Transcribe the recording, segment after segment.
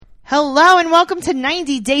Hello and welcome to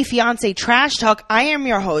 90 Day Fiancé Trash Talk. I am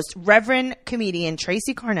your host, Reverend comedian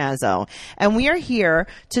Tracy Carnazzo, and we are here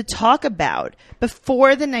to talk about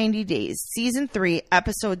Before the 90 Days, Season 3,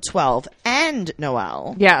 Episode 12, and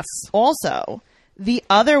Noelle. Yes. Also, The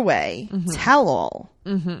Other Way, Tell All,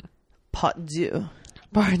 Part 2.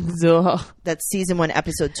 That's Season 1,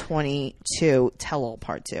 Episode 22, Tell All,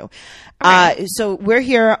 Part 2. Okay. So we're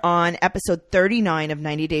here on Episode 39 of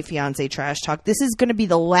 90 Day Fiancé Trash Talk. This is going to be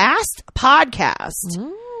the last podcast.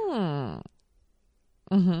 I'm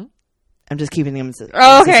just keeping them in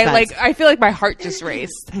suspense. Like, I feel like my heart just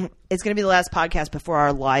raced. It's going to be the last podcast before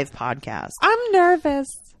our live podcast. I'm nervous.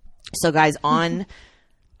 So, guys, on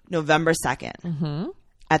November 2nd,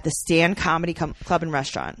 at the Stand Comedy Club and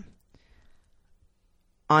Restaurant,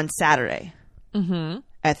 on Saturday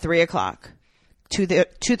at 3 o'clock,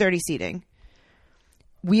 2:30 seating,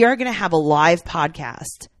 we are going to have a live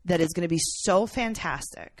podcast that is going to be so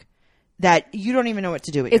fantastic that you don't even know what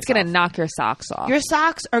to do with It's yourself. going to knock your socks off. Your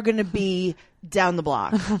socks are going to be down the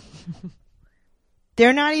block.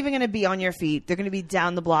 They're not even going to be on your feet. They're going to be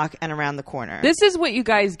down the block and around the corner. This is what you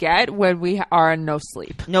guys get when we are on no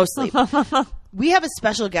sleep. No sleep. We have a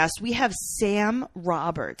special guest. We have Sam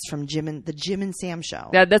Roberts from the Jim and Sam show.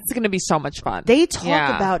 Yeah, that's going to be so much fun. They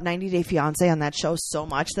talk about 90 Day Fiancé on that show so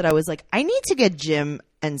much that I was like, I need to get Jim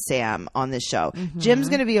and Sam on this show. Jim's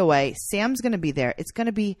going to be away. Sam's going to be there. It's going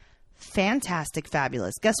to be fantastic,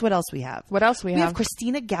 fabulous. Guess what else we have? What else we have? We have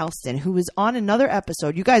Christina Galston, who was on another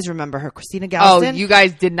episode. You guys remember her, Christina Galston? Oh, you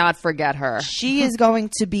guys did not forget her. She is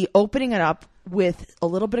going to be opening it up with a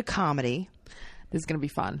little bit of comedy. This is going to be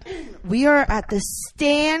fun. We are at the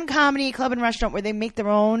Stand Comedy Club and Restaurant where they make their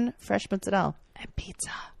own fresh mozzarella and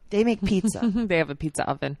pizza. They make pizza. They have a pizza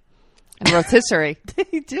oven and rotisserie.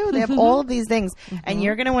 They do. They have all of these things. And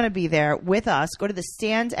you're going to want to be there with us. Go to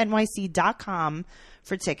thestandnyc.com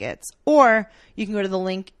for tickets. Or you can go to the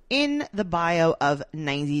link in the bio of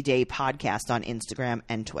 90 Day Podcast on Instagram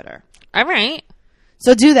and Twitter. All right.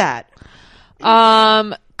 So do that.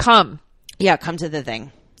 Come. Yeah, come to the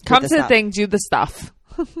thing. Come to the thing, do the stuff.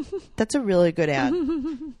 That's a really good ad.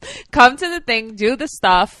 Come to the thing, do the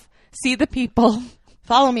stuff, see the people.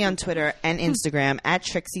 Follow me on Twitter and Instagram at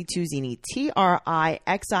Trixie Tuzini,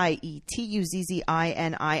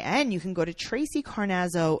 TrixieTuzzinin. You can go to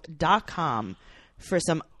TracyCarnazzo.com for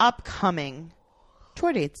some upcoming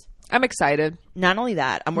tour dates. I'm excited. Not only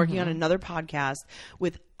that, I'm working on another podcast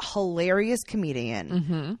with hilarious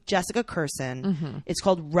comedian Jessica Curson. It's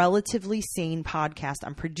called Relatively Sane Podcast.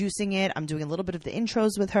 I'm producing it. I'm doing a little bit of the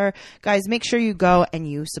intros with her. Guys, make sure you go and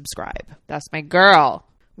you subscribe. That's my girl.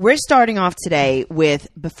 We're starting off today with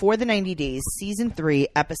Before the 90 Days, Season 3,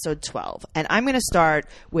 Episode 12. And I'm going to start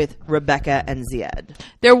with Rebecca and Zied.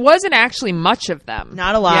 There wasn't actually much of them.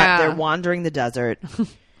 Not a lot. Yeah. They're wandering the desert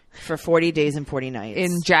for 40 days and 40 nights.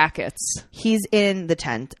 In jackets. He's in the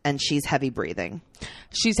tent and she's heavy breathing.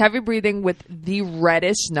 She's heavy breathing with the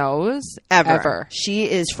reddest nose ever. She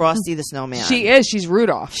is Frosty the Snowman. She is. She's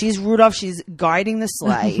Rudolph. She's Rudolph. She's guiding the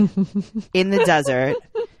sleigh in the desert.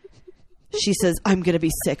 She says, I'm going to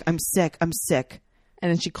be sick. I'm sick. I'm sick.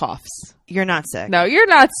 And then she coughs. You're not sick. No, you're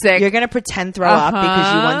not sick. You're going to pretend throw up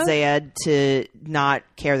because you want Zied to not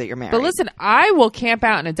care that you're married. But listen, I will camp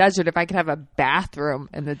out in a desert if I could have a bathroom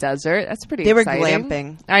in the desert. That's pretty exciting. They were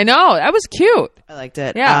glamping. I know. That was cute. I liked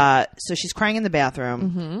it. Yeah. So she's crying in the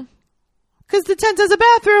bathroom. Because the tent has a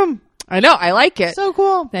bathroom. I know. I like it. So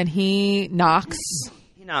cool. Then he knocks.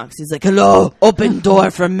 He knocks. He's like, hello, open door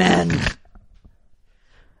for men.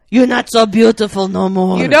 You're not so beautiful no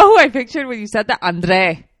more. You know who I pictured when you said that?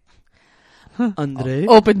 Andre. Andre?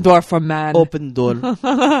 Open door for man. Open door.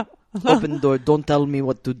 Open door. Don't tell me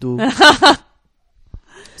what to do.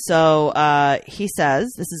 So he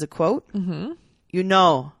says, this is a quote. You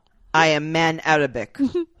know, I am man Arabic. Yeah,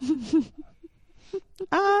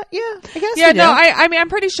 I guess. Yeah, no, I mean, I'm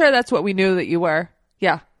pretty sure that's what we knew that you were.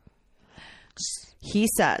 Yeah. He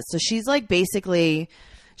says, so she's like basically...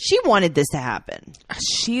 She wanted this to happen.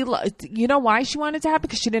 You know why she wanted it to happen?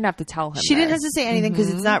 Because she didn't have to tell him. She didn't have to say anything because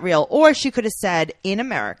it's not real. Or she could have said, in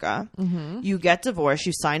America, you get divorced,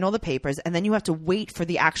 you sign all the papers, and then you have to wait for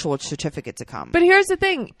the actual certificate to come. But here's the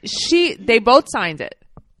thing. They both signed it.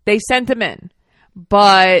 They sent him in.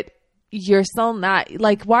 But you're still not...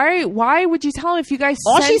 Like, why would you tell him if you guys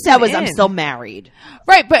all she said was, in? I'm still married.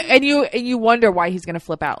 Right, but and you wonder why he's going to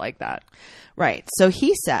flip out like that. Right. So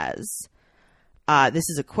he says... this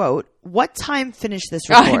is a quote. What time finished this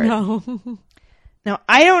report? I know. Now,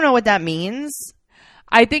 I don't know what that means.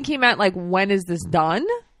 I think he meant, like, when is this done?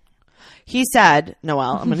 He said,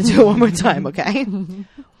 Noelle, I'm going to do it one more time, okay?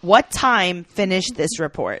 What time finished this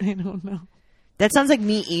report? I don't know. That sounds like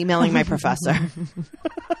me emailing my professor.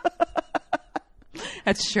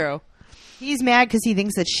 That's true. He's mad because he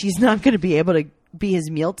thinks that she's not going to be able to be his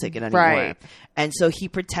meal ticket anymore. Right. And so he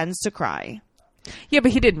pretends to cry. Yeah, but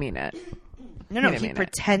he did mean it. No, he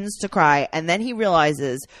pretends to cry. And then he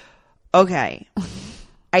realizes, okay,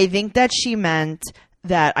 I think that she meant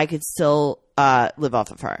that I could still live off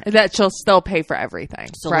of her. That she'll still pay for everything.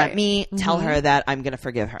 So let me tell her that I'm going to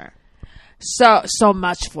forgive her. So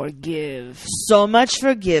much forgive. So much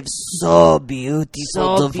forgive. So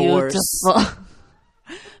beautiful divorce. Beautiful.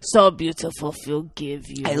 So beautiful, forgive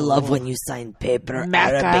you. I love when you sign paper,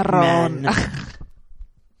 Arabic Macaron. man.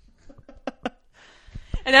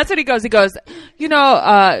 And that's what he goes. He goes,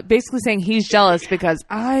 basically saying he's jealous because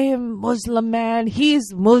I am Muslim man.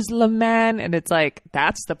 He's Muslim man. And it's like,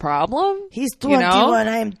 that's the problem? He's 21.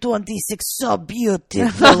 I am 26. So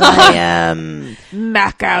beautiful I am.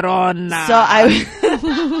 Macaron.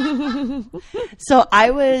 So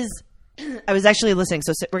I was actually listening.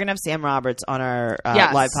 So we're going to have Sam Roberts on our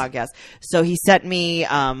live podcast. So he sent me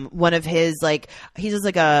one of his, he does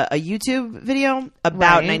a YouTube video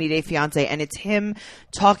about 90 Day Fiancé, and it's him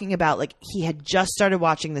talking about he had just started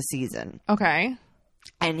watching the season. Okay.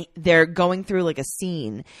 And they're going through a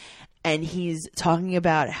scene, and he's talking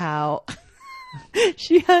about how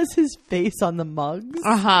she has his face on the mugs.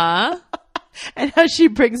 Uh-huh. And how she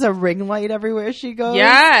brings a ring light everywhere she goes.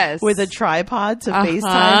 Yes. With a tripod to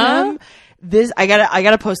FaceTime him. I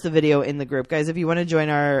gotta post the video in the group, guys. If you want to join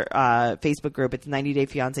our Facebook group, it's 90 Day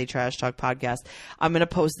Fiancé Trash Talk Podcast. I'm gonna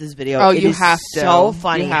post this video. Oh, you have to. So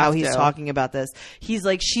funny how he's talking about this. He's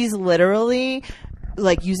she's literally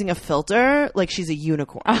using a filter like she's a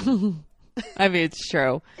unicorn. I mean, it's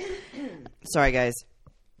true. Sorry, guys.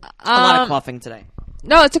 A lot of coughing today.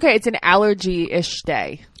 No, it's okay. It's an allergy-ish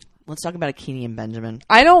day. Let's talk about Akini and Benjamin.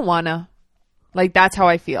 I don't wanna. That's how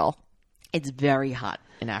I feel. It's very hot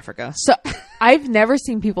in Africa. So I've never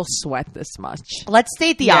seen people sweat this much. Let's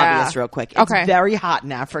state the obvious real quick. It's okay. very hot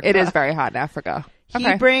in Africa. It is very hot in Africa.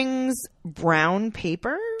 He brings brown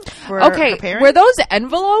paper for her parents. Were those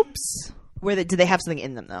envelopes? Do they have something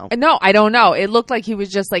in them though? No, I don't know. It looked like he was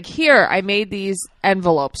just here, I made these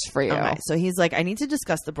envelopes for you. Okay, so he's I need to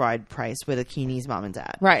discuss the bride price with Akini's mom and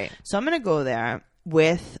dad. Right. So I'm going to go there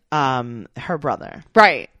with her brother.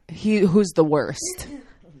 Right. Who's the worst.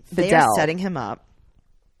 They are setting him up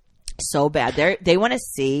so bad. They want to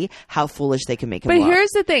see how foolish they can make him look. But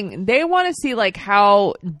here's the thing. They want to see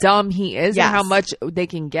how dumb he is and how much they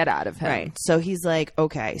can get out of him. Right. So he's like,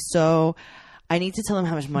 okay, so I need to tell him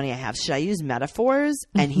how much money I have. Should I use metaphors?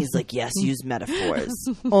 And he's like, yes, use metaphors.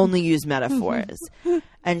 Only use metaphors.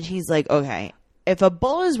 And he's like, okay, if a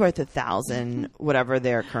bull is worth 1,000, whatever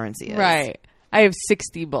their currency is. Right. I have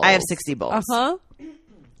 60 bulls. I have 60 bulls. Uh-huh.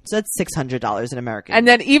 So that's $600 in American. And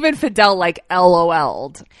then even Fidel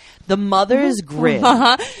LOL'd. The mother's grin.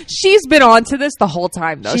 Uh-huh. She's been on to this the whole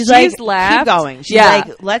time, though. She's laughed. Keep going. She's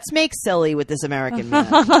like, let's make silly with this American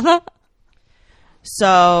man.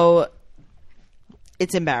 So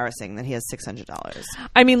it's embarrassing that he has $600.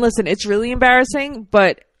 I mean, listen, it's really embarrassing,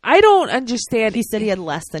 but I don't understand. He said he had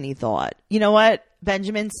less than he thought. You know what,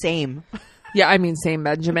 Benjamin? Same. Yeah, I mean, same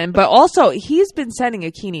Benjamin. But also, he's been sending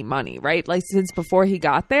Akini money, right? Since before he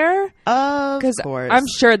got there? Of course. I'm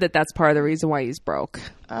sure that's part of the reason why he's broke.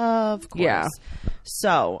 Of course. Yeah.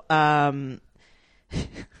 So, the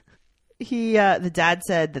dad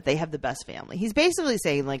said that they have the best family. He's basically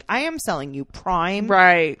saying, I am selling you prime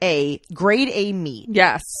grade A meat.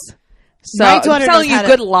 Yes. So my daughter I'm selling you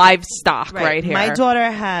good livestock right here. My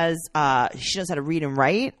daughter has, she knows how to read and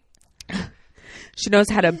write. She knows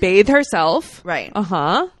how to bathe herself. Right.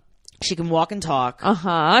 Uh-huh. She can walk and talk.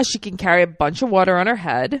 Uh-huh. She can carry a bunch of water on her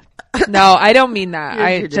head. No, I don't mean that.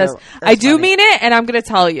 I do mean it, and I'm going to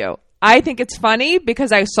tell you. I think it's funny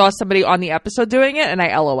because I saw somebody on the episode doing it, and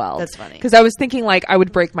I LOL'd. That's funny. Because I was thinking, I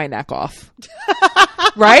would break my neck off.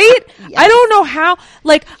 Right? Yes. I don't know how.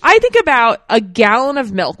 I think about a gallon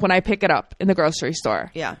of milk when I pick it up in the grocery store.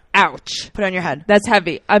 Yeah. Ouch. Put it on your head. That's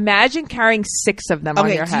heavy. Imagine carrying 6 of them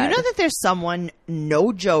on your head. Do you know that there's someone,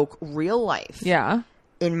 no joke, real life,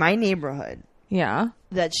 in my neighborhood,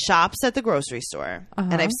 that shops at the grocery store,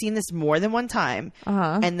 and I've seen this more than one time,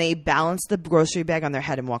 and they balance the grocery bag on their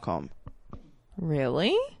head and walk home.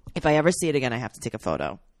 Really? If I ever see it again, I have to take a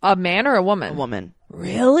photo. A man or a woman? A woman.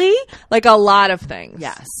 Really? A lot of things.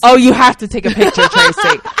 Yes. Oh, you have to take a picture,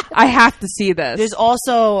 Tracy. I have to see this. There's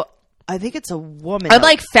also, I think it's a woman.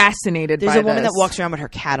 I'm fascinated by this. There's a woman that walks around with her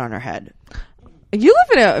cat on her head. You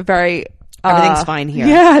live in a very... everything's fine here.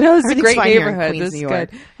 Yeah, no, it's a great neighborhood. Queens, this New York.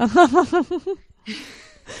 Good.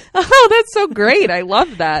 Oh, that's so great. I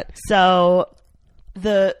love that. So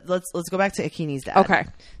let's go back to Akini's dad. Okay.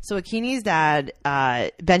 So Akini's dad,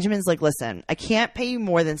 Benjamin's like, listen, I can't pay you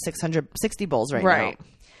more than 660 bulls right now.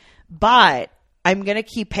 But I'm going to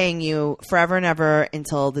keep paying you forever and ever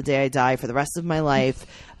until the day I die for the rest of my life,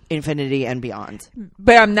 infinity and beyond.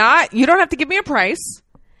 But I'm not, you don't have to give me a price.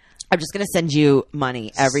 I'm just going to send you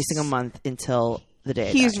money every single month until the day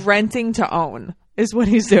I He's die. renting to own is what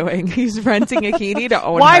he's doing. He's renting Akini to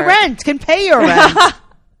own Why her. rent? Can pay your rent.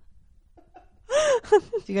 Do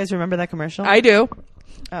you guys remember that commercial? I do.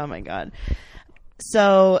 Oh my God.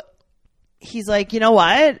 So he's like, you know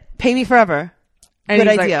what? Pay me forever. And Good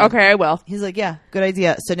he's idea. like, okay, I will. He's like, yeah, good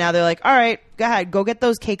idea. So now they're like, all right, go ahead. Go get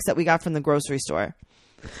those cakes that we got from the grocery store.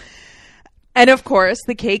 And of course,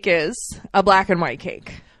 the cake is a black and white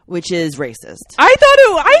cake. Which is racist. I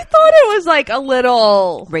thought it was like a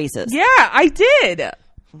little Racist. Yeah, I did.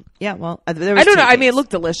 Yeah, well, there was I don't know. two I mean, it cakes. looked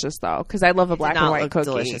delicious though, because I love a black not and white look cookie.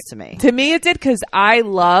 delicious to me. To me, it did because I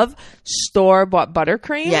love store-bought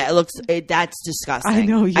buttercream. Yeah, that's disgusting. I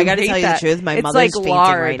know, you I got to hate tell you that. the truth. My It's mother's like fainting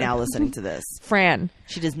lard. right now listening to this. Fran,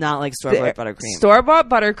 She does not like store-bought buttercream. store-bought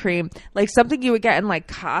buttercream, like something you would get in like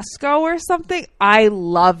Costco or something. I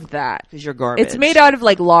love that. Because you're garbage. It's made out of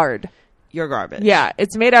like lard. You're garbage. Yeah,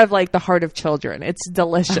 it's made out of like the heart of children. It's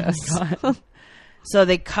delicious. So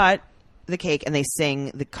they cut the cake and they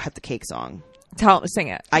sing the cut the cake song. Sing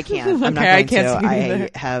it. I can't. I'm not Okay, going I can't to. sing I either.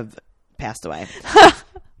 have passed away.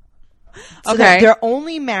 Okay. They're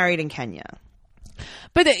only married in Kenya.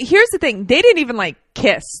 But here's the thing: they didn't even like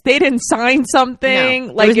kiss. They didn't sign something.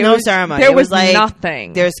 No, Like there was no ceremony. There It was like,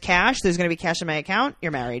 nothing. There's cash. There's going to be cash in my account.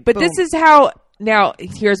 You're married. But Boom. this is how. Now,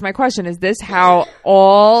 here's my question: is this how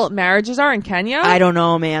all marriages are in Kenya? I don't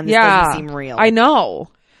know, man. This doesn't seem real. I know.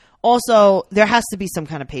 Also, there has to be some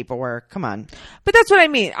kind of paperwork. Come on. But that's what I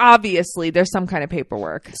mean. Obviously, there's some kind of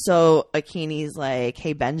paperwork. So Akini's like,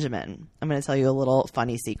 hey, Benjamin, I'm going to tell you a little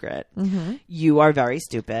funny secret. Mm-hmm. You are very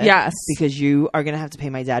stupid. Yes. Because you are going to have to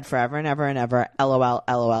pay my dad forever and ever and ever. LOL,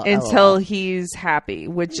 LOL, Until LOL. he's happy,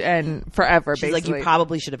 and forever, She's basically. like, you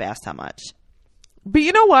probably should have asked how much. But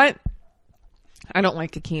you know what? I don't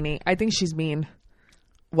like Akini. I think she's mean.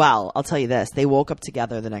 Well, I'll tell you this. They woke up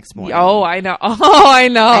together the next morning. Oh, I know. Oh, I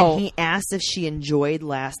know. And he asked if she enjoyed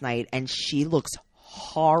last night, and she looks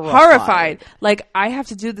Horrified. Like, I have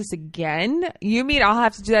to do this again? You mean I'll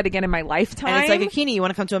have to do that again in my lifetime? And it's like, Akini, you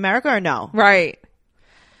want to come to America or no? Right.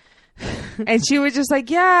 And she was just like,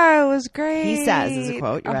 yeah, it was great. He says, as a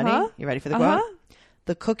quote, you ready? You ready for the quote?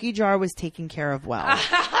 The cookie jar was taken care of well.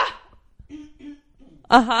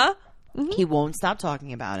 Uh-huh. He won't stop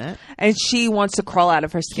talking about it. And she wants to crawl out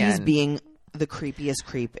of her skin. He's being the creepiest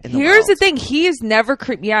creep in the Here's world. the thing. He has never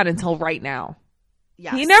creeped me out until right now.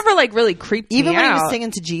 Yes. He never, like, really creeped Even me when out. he was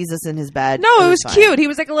singing to Jesus in his bed. No, it was fine. cute. He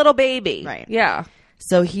was like a little baby. Right. Yeah.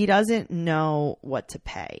 So he doesn't know what to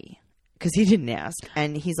pay because he didn't ask.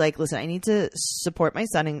 And he's like, listen, I need to support my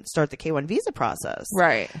son and start the K-1 visa process.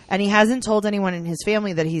 Right. And he hasn't told anyone in his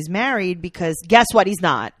family that he's married because guess what? He's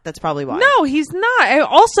not. That's probably why. No, he's not. And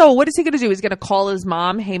also, what is he going to do? He's going to call his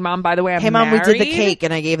mom. Hey, mom, by the way, I'm Hey, Mom, married. we did the cake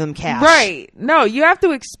and I gave them cash. Right. No, you have to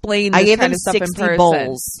explain this I gave kind him of stuff in 60 person.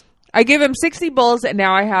 bowls. I gave him 60 bulls, and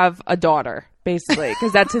now I have a daughter, basically,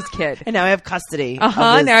 because that's his kid. And now I have custody.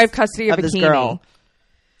 Uh-huh. of Now I have custody of this Bikini. girl.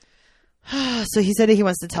 So he said that he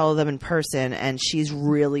wants to tell them in person, and she's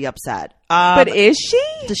really upset. But is she?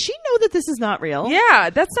 Does she know that this is not real? Yeah,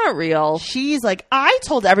 that's not real. She's like, I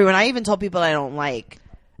told everyone. I even told people I don't like.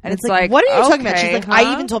 And it's It's like, like, what are you talking about? okay, She's like, huh?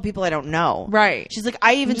 I even told people I don't know. Right. She's like,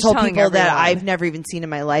 I even just told telling people that everyone. I've never even seen in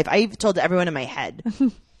my life. I even told everyone in my head.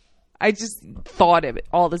 I just thought of it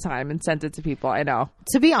all the time and sent it to people. I know.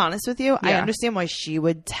 To be honest with you, I Yeah. understand why she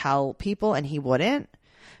would tell people and he wouldn't.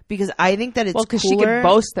 Because I think that it's Well, because cooler. she could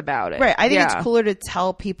boast about it. Right. I think Yeah. it's cooler to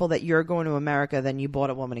tell people that you're going to America than you bought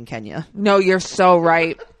a woman in Kenya. No, you're so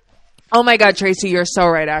right. Oh my God, Tracy, you're so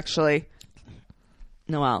right, actually.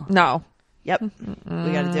 Noelle. No. Yep.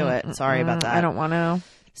 We got to do it. Sorry about that. I don't want to.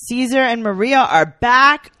 Caesar and Maria are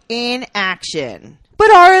back in action. But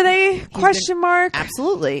are they? Question mark.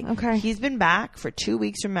 Absolutely. Okay. He's been back for 2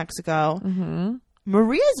 weeks from Mexico. Mm-hmm.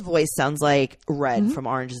 Maria's voice sounds like Red from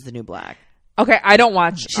Orange is the New Black. Okay, I don't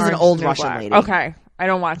watch. She's an Orange old is the New Russian Black. lady. Okay, I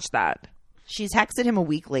don't watch that. She texted him a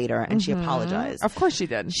week later and she apologized. Of course she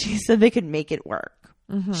did. She said they could make it work.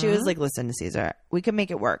 She was like, listen, Caesar, we can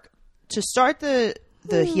make it work. To start the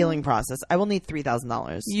healing process, I will need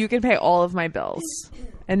 $3,000. You can pay all of my bills,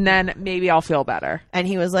 and then maybe I'll feel better. And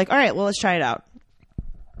he was like, all right, well, let's try it out.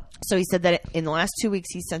 So he said that in the last 2 weeks,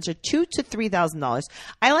 he sent her $2,000 to $3,000.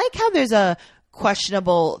 I like how there's a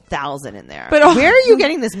questionable $1,000 in there. But where are you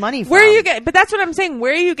getting this money from? Where are you getting? But that's what I'm saying.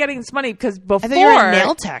 Where are you getting this money? Because before you were a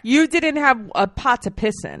nail tech. you didn't have a pot to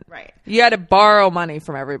piss in. Right. You had to borrow money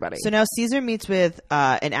from everybody. So now Caesar meets with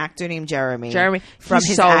an actor named Jeremy from He's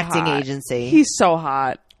his so acting hot. agency. He's so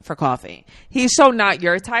hot for coffee. He's so not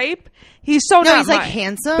your type. He's so not. He's like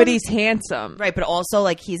handsome, but he's handsome, right? But also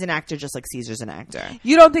like he's an actor, just like Caesar's an actor.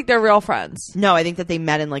 You don't think they're real friends? No, I think that they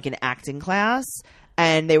met in like an acting class.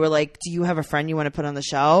 And they were like, do you have a friend you want to put on the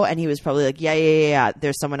show? And he was probably like, yeah.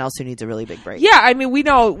 There's someone else who needs a really big break. Yeah, I mean, we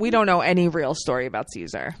don't know any real story about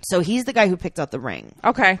Caesar. So he's the guy who picked out the ring.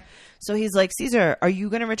 Okay. So he's like, Caesar, are you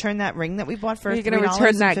going to return that ring that we bought for $3? Are you going to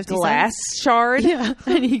return that glass shard? Yeah.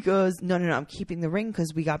 And he goes, no, I'm keeping the ring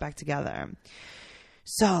because we got back together.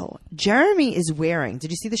 So Jeremy is wearing, did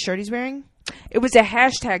you see the shirt he's wearing? It was a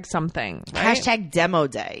hashtag something. Right? Hashtag demo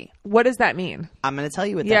day. What does that mean? I'm going to tell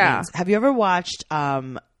you what that means. Have you ever watched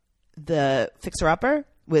the Fixer Upper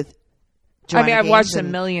with Joanna I've Gaines watched a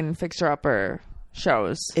million Fixer Upper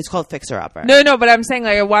shows. It's called Fixer Upper. No, but I'm saying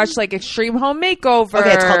like I watched like Extreme Home Makeover.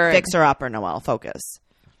 Okay, it's called Fixer Upper, Noelle. Focus.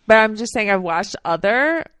 But I'm just saying I've watched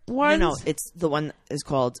other ones. No, it's the one is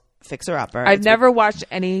called Fixer Upper. I've never watched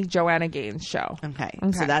any Joanna Gaines show. Okay.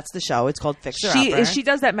 So that's the show. It's called Fixer Upper. She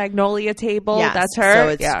does that Magnolia table. Yes. That's her. So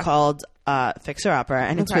it's called Fixer Upper,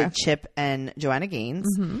 and it's with Chip and Joanna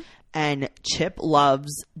Gaines. Mm-hmm. And Chip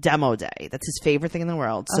loves Demo Day. That's his favorite thing in the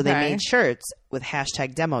world. So they made shirts with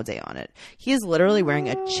hashtag Demo Day on it. He is literally wearing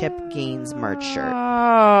a Chip Gaines merch shirt.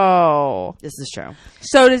 Oh. This is true.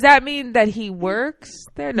 So does that mean that he works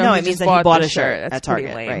there? No, it means that he bought a shirt That's at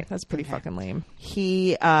Target. Lame. Right. That's pretty fucking lame.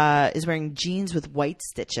 He is wearing jeans with white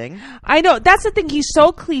stitching. I know. That's the thing. He's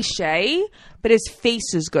so cliche, but his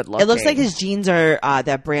face is good looking. It looks like his jeans are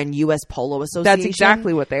that brand U.S. Polo Association. That's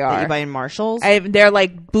exactly what they are. That you buy in Marshalls. They're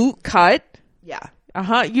like boot cut. Yeah.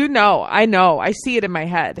 You know. I know. I see it in my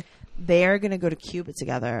head. They're going to go to Cuba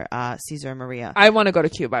together, Caesar and Maria. I want to go to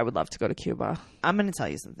Cuba. I would love to go to Cuba. I'm going to tell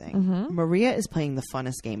you something. Maria is playing the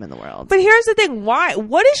funnest game in the world. But here's the thing. Why?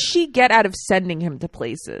 What does she get out of sending him to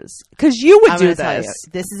places? Because you would do this.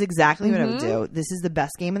 This is exactly what I would do. This is the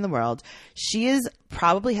best game in the world. She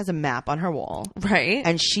probably has a map on her wall. Right.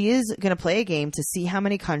 And she is going to play a game to see how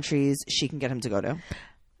many countries she can get him to go to.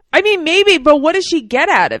 I mean, maybe, but what does she get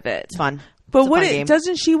out of it? It's fun. But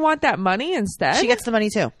doesn't she want that money instead? She gets the money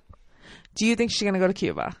too. Do you think she's going to go to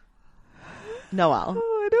Cuba? Noelle.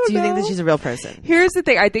 I don't Do you know. think that she's a real person? Here's the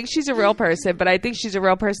thing. I think she's a real person, but I think she's a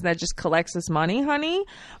real person that just collects this money, honey.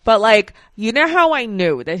 But like, you know how I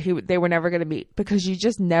knew that they were never going to meet? Because you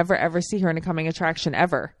just never ever see her in a coming attraction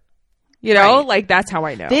ever. You know? Right. Like, that's how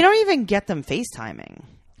I know. They don't even get them FaceTiming.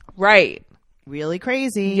 Right. Really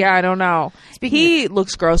crazy. Yeah, I don't know. He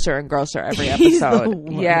looks grosser and grosser every episode.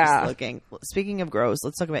 Yeah. Looking. Speaking of gross,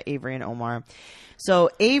 let's talk about Avery and Omar. So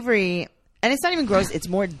Avery... And it's not even gross. It's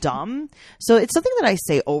more dumb. So it's something that I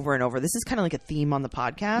say over and over. This is kind of like a theme on the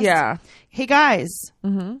podcast. Yeah. Hey, guys.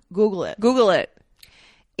 Google it. Google it.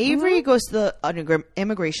 Avery goes to the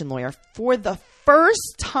immigration lawyer for the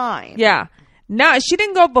first time. Yeah. No, she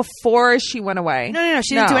didn't go before she went away. No.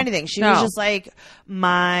 She didn't do anything. She was just like,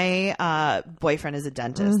 my boyfriend is a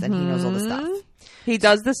dentist and he knows all the stuff. He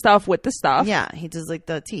does the stuff with the stuff. Yeah. He does like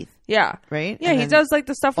the teeth. Yeah. Right? Yeah, he does like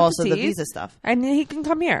the stuff with also the teeth. the visa stuff. And he can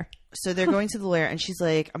come here. So they're going to the lawyer, and she's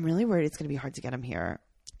like, I'm really worried it's going to be hard to get him here.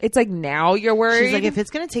 It's like, now you're worried? She's like, if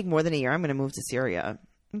it's going to take more than a year, I'm going to move to Syria.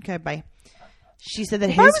 Okay, bye. She said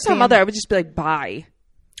that if I was her mother, I would just be like, bye.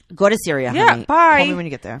 Go to Syria, yeah, honey. Bye. Call me when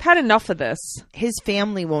you get there. I've had enough of this. His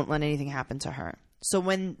family won't let anything happen to her. So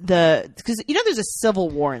when because you know there's a civil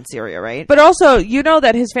war in Syria, right? But also, you know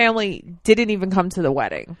that his family didn't even come to the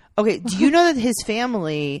wedding. Okay, do you know that his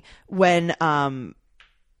family, when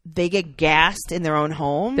they get gassed in their own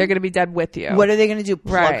home, they're going to be dead with you. What are they going to do?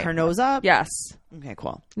 Plug her nose up? Yes. Okay,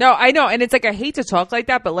 cool. No, I know. And it's like, I hate to talk like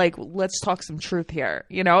that, but like, let's talk some truth here.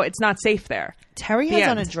 You know, it's not safe there. Terry has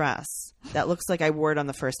on a dress that looks like I wore it on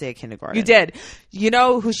the first day of kindergarten. You did. You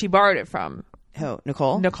know who she borrowed it from? Who?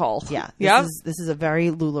 Nicole? Nicole. Yeah. This is a very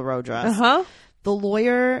LuLaRoe dress. Uh-huh. The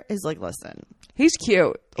lawyer is like, listen. He's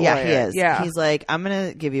cute. Yeah, he is. Yeah. He's like, I'm going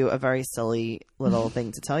to give you a very silly little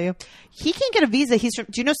thing to tell you. He can't get a visa. He's from,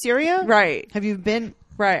 do you know Syria? Right. Have you been?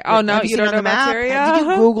 Right. Oh, no, you don't know about Syria? Did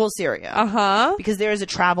you Google Syria? Uh-huh. Because there is a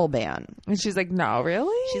travel ban. And she's like, no,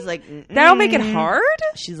 really? She's like, that'll make it hard?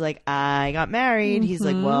 She's like, I got married. He's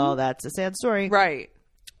like, well, that's a sad story. Right.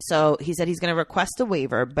 So he said he's going to request a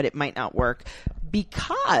waiver, but it might not work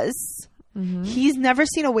because he's never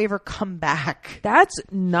seen a waiver come back. That's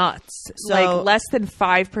nuts. So, like less than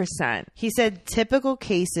 5%. He said typical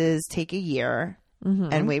cases take a year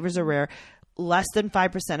and waivers are rare. less than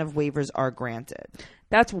 5% of waivers are granted.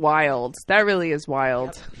 That's wild. That really is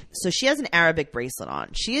wild. So she has an Arabic bracelet on.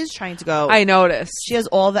 She is trying to go. I noticed. She has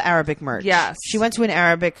all the Arabic merch. Yes. She went to an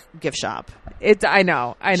Arabic gift shop. I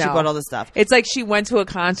know. She bought all the stuff. It's like she went to a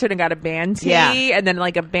concert and got a band tee, Yeah. and then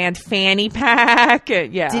like a band fanny pack.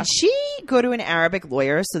 Yeah. Did she go to an Arabic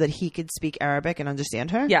lawyer so that he could speak Arabic and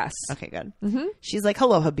understand her? Yes. Okay, good. Mm-hmm. She's like,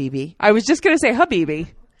 hello, Habibi. I was just gonna say Habibi.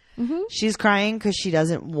 She's crying because she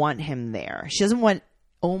doesn't want him there. She doesn't want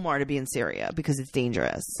Omar to be in Syria because it's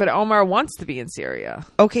dangerous. But Omar wants to be in Syria.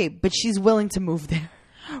 Okay, but she's willing to move there.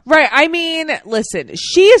 Right. I mean, listen,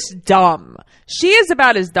 she is dumb. She is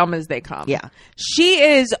about as dumb as they come. Yeah. She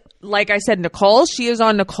is, like I said, Nicole. She is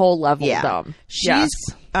on Nicole level Yeah. dumb. She's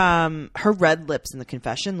Yes. her red lips in the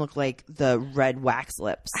confession look like the red wax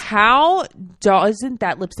lips. How doesn't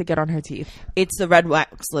that lipstick get on her teeth? It's the red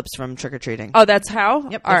wax lips from trick or treating. Oh, that's how?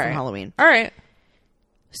 Yep, All they're right. from Halloween. All right.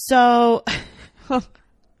 So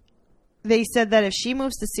they said that if she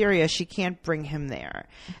moves to Syria, she can't bring him there.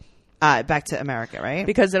 Back to America, right?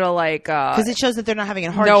 Because it'll like Because it shows that they're not having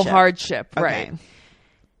a hardship. no hardship, Okay. right?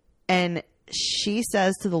 And she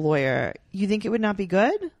says to the lawyer, "You think it would not be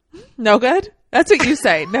good?" No good. That's what you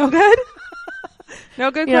say. No good. No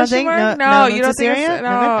good. You don't question think? mark? No, you don't think? Syria? It's, no.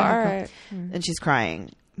 No, All no. right. And she's crying.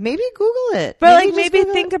 Maybe Google it. But like just maybe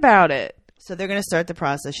Google think it. about it. So they're going to start the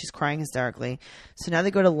process. She's crying hysterically. So now they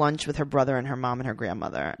go to lunch with her brother and her mom and her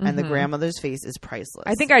grandmother. And the grandmother's face is priceless.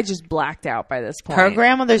 I think I just blacked out by this point. her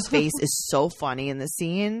grandmother's face is so funny in the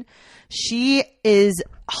scene. She is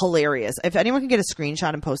hilarious. If anyone can get a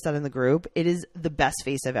screenshot and post that in the group, it is the best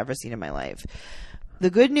face I've ever seen in my life. The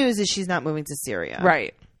good news is she's not moving to Syria.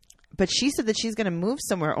 Right. But she said that she's going to move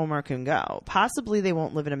somewhere Omar can go. Possibly they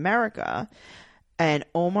won't live in America. And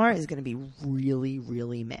Omar is going to be really,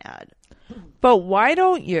 really mad. But why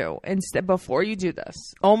don't you instead before you do this?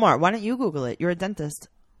 Omar, why don't you Google it? You're a dentist.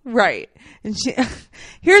 Right. And she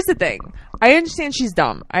here's the thing. I understand she's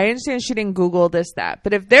dumb. I understand she didn't Google this, that.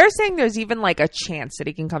 But if they're saying there's even like a chance that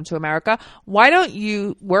he can come to America, why don't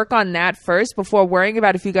you work on that first before worrying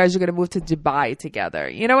about if you guys are going to move to Dubai together?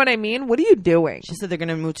 You know what I mean? What are you doing? She said they're going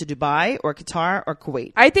to move to Dubai or Qatar or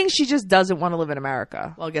Kuwait. I think she just doesn't want to live in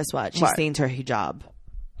America. Well, guess what? She What? stained her hijab.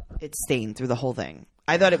 It's stained through the whole thing.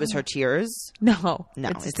 I thought it was her tears. No. No,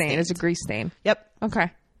 It's a it's stain. stained. It's a grease stain. Yep.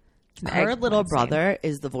 Okay. It's an Her eggplant little stain. brother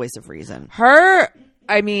is the voice of reason.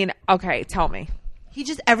 I mean, okay, tell me. He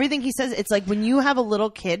just, everything he says, it's like when you have a little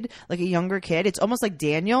kid, like a younger kid, it's almost like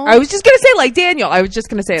Daniel. I was just going to say like Daniel. I was just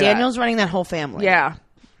going to say Daniel's running that whole family. that. Yeah.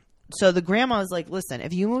 So the grandma is like, listen,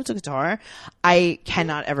 if you move to Qatar, I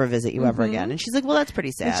cannot ever visit you ever again. And she's like, well, that's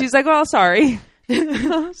pretty sad. And she's like, well, sorry.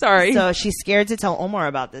 Sorry. So she's scared to tell Omar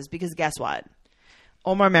about this because guess what?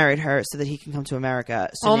 Omar married her so that he can come to America.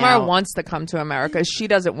 So Omar now- wants to come to America. She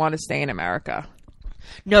doesn't want to stay in America.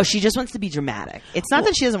 No, she just wants to be dramatic. It's not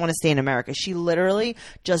that she doesn't want to stay in America. She literally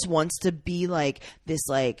just wants to be like this,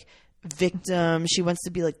 like victim. She wants to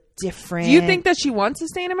be like different. Do you think that she wants to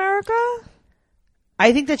stay in America?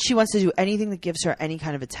 I think that she wants to do anything that gives her any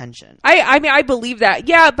kind of attention. I mean, I believe that.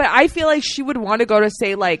 Yeah, but I feel like she would want to go to,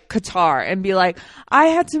 say, like, Qatar and be like, I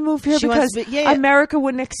had to move here She because wants to be- yeah, yeah. America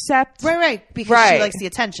wouldn't accept. Right. Because Right. she likes the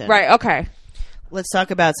attention. Right, okay. Let's talk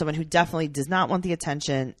about someone who definitely does not want the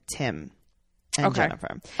attention, Tim and Okay. Jennifer.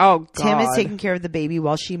 Oh, God. Tim is taking care of the baby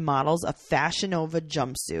while she models a Fashion Nova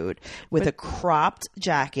jumpsuit with a cropped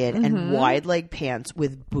jacket and wide leg pants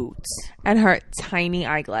with boots. And her tiny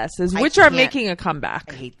eyeglasses, I which are can't- making a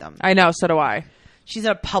comeback. I hate them. I know, so do I. She's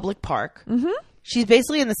at a public park. Mm-hmm. She's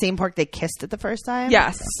basically in the same park they kissed at the first time.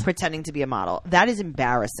 Yes. Pretending to be a model. That is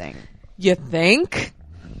embarrassing. You think?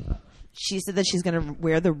 She said that she's going to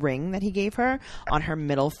wear the ring that he gave her on her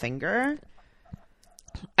middle finger.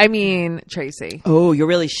 I mean, Tracy. Oh, you're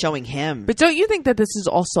really showing him. But don't you think that this is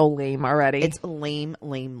also lame already? It's lame.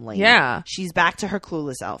 Yeah. She's back to her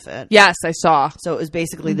Clueless outfit. Yes, I saw. So it was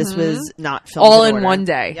basically, this was not filmed All in order. one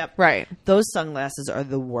day. Yep. Right. Those sunglasses are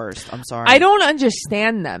the worst. I'm sorry. I don't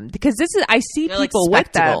understand them because I see They're like people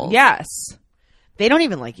with them. spectacles. Yes. They don't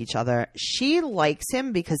even like each other. She likes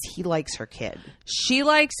him because he likes her kid. She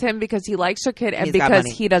likes him because he likes her kid and He's got because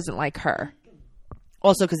money. he doesn't like her.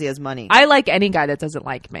 Also because he has money. I like any guy that doesn't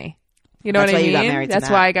like me. You know That's what I why you mean? got married to That's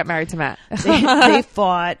Matt. why I got married to Matt. They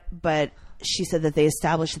fought, but she said that they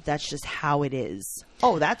established that that's just how it is.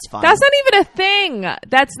 Oh, that's fun. That's not even a thing.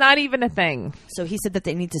 That's not even a thing. So he said that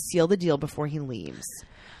they need to seal the deal before he leaves.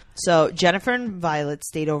 So Jennifer and Violet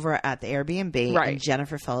stayed over at the Airbnb, Right. and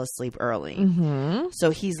Jennifer fell asleep early. Mm-hmm. So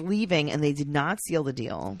he's leaving, and they did not seal the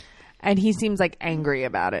deal. And he seems like angry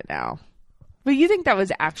about it now. But you think that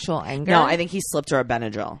was actual anger? No, I think he slipped her a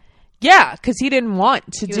Benadryl. Yeah, because he didn't want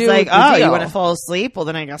to He do was like, the oh, deal. you want to fall asleep? Well,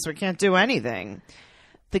 then I guess we can't do anything.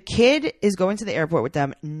 The kid is going to the airport with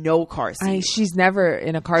them, no car seat. She's never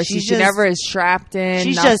in a car seat. She's She just- never is strapped in.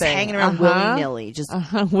 She's nothing. just hanging around willy-nilly. Just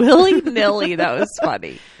Willy-nilly. That was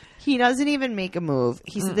funny. He doesn't even make a move.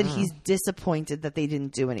 He said that he's disappointed that they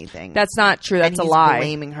didn't do anything. That's not true. That's and a he's lie.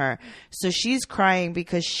 blaming her. So she's crying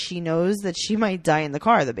because she knows that she might die in the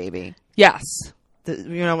car, the baby. Yes.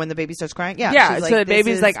 When the baby starts crying? Yeah. Yeah. She's So the "This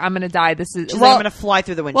baby's is-" like, I'm going to die. This is. She's like, I'm going to fly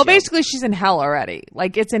through the windshield. Well, basically, she's in hell already.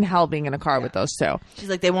 Like, it's in hell being in a car with those two. She's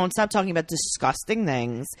like, they won't stop talking about disgusting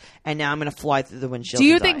things, and now I'm going to fly through the windshield. Do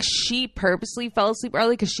you and think die. she purposely fell asleep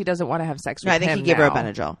early because she doesn't want to have sex with No, I him? think he gave her a now?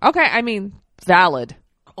 Benadryl. Okay. I mean, valid.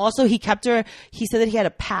 Also, he kept her. He said that he had a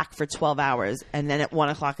pack for 12 hours, and then at 1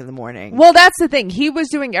 o'clock in the morning, Well, that's the thing. He was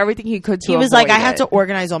doing everything he could to he was like, avoid I have it. to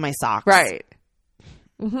organize all my socks. Right.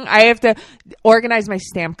 I have to organize my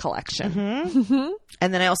stamp collection.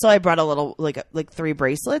 And then I brought a little like 3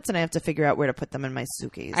 bracelets, and I have to figure out where to put them in my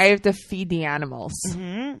suitcase. I have to feed the animals.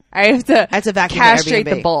 I have to vacuum the castrate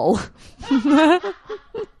the Airbnb. bull.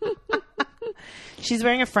 She's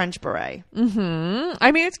wearing a French beret.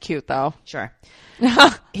 I mean, it's cute though. Sure.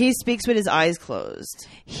 He speaks with his eyes closed.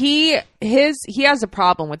 He has a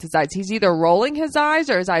problem with his eyes. He's either rolling his eyes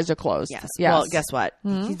or his eyes are closed. Yes. Yes. Well, guess what?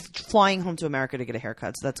 He's flying home to America to get a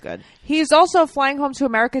haircut, so that's good. He's also flying home to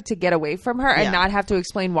America to get away from her and Yeah. not have to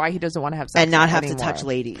explain why he doesn't want to have sex And not with her have to anymore. touch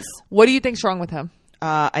ladies. What do you think's wrong with him?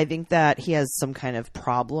 I think that he has some kind of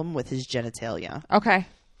problem with his genitalia. Okay.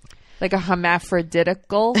 Like a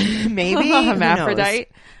hermaphroditical? Maybe. A Who knows? hermaphrodite?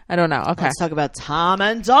 I don't know. Okay. Let's talk about Tom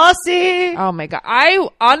and Dossie. Oh my God.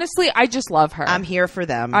 I just love her. I'm here for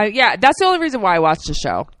them. Yeah, that's the only reason why I watched the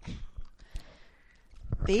show.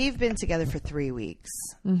 They've been together for 3 weeks.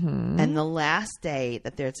 And the last day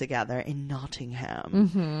that they're together in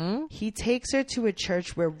Nottingham, he takes her to a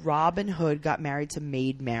church where Robin Hood got married to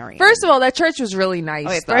Maid Marian. First of all, that church was really nice.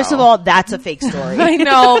 Okay, though. first of all, that's a fake story. I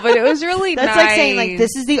know, but it was really That's nice. like saying, like,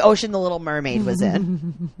 this is the ocean the Little Mermaid was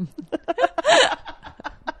in.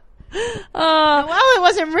 Well, it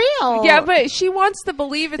wasn't real. Yeah, but she wants to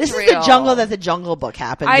believe it's this real. is the jungle that the Jungle Book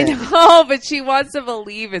happened I in. know, but she wants to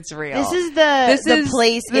believe it's real. This is the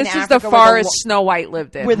place in This is Africa the forest Snow White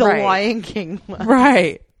lived in. where the right. Lion King was.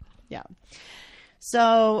 Right. Yeah.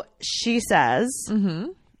 So she says,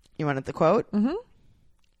 you wanted the quote?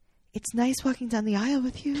 It's nice walking down the aisle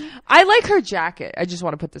with you. I like her jacket. I just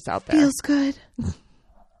want to put this out there. Feels good.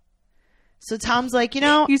 So Tom's like, You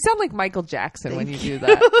sound like Michael Jackson when you do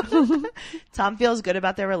that. Tom feels good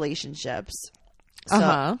about their relationships.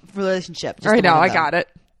 So, relationship. just I the know. one I of them. got it.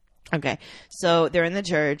 Okay. So they're in the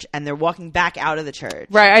church and they're walking back out of the church.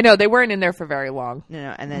 Right. I know. They weren't in there for very long.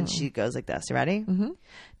 No. And then she goes like this. You ready?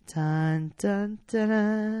 Dun, dun,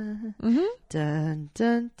 dun, dun, dun,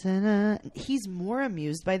 dun, dun. He's more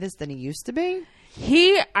amused by this than he used to be.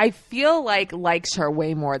 I feel like likes her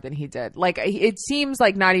way more than he did. Like, it seems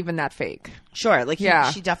like not even that fake. Sure. Like,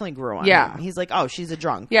 Yeah. she definitely grew on Yeah. him. He's like, oh, she's a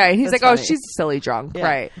drunk. Yeah. And he's That's like, oh, funny. she's a silly drunk. Yeah.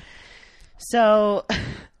 Right. So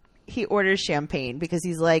he orders champagne because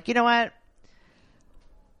he's like, you know what?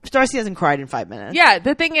 Darcy hasn't cried in 5 minutes. Yeah.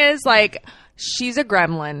 The thing is, like, she's a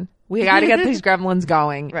gremlin. We got to get these gremlins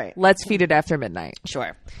going. Right. Let's feed it after midnight.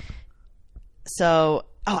 Sure. So,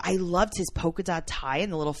 I loved his polka dot tie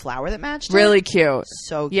and the little flower that matched it. Really cute.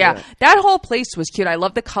 So cute. Yeah. That whole place was cute. I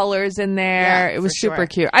love the colors in there. Yeah, it was for super sure.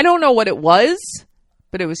 cute. I don't know what it was,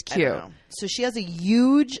 but it was I cute. don't know. So she has a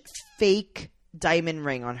huge fake diamond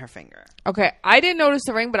ring on her finger. Okay. I didn't notice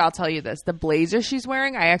the ring, but I'll tell you this. The blazer she's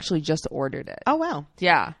wearing, I actually just ordered it. Oh, wow.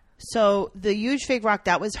 Yeah. So the huge fake rock,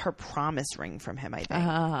 that was her promise ring from him, I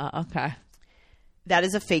think. Okay. That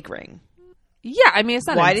is a fake ring. Yeah, I mean, it's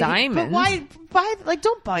not a Did diamond. but why buy, like,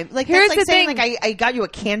 don't buy, like, Here's that's like the saying, thing. like, I got you a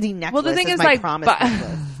candy necklace. Well, the thing as is, my like, promise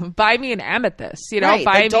necklace. buy me an amethyst, you know? Right,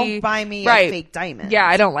 Buy like, me, don't buy me a right. fake diamond. Yeah,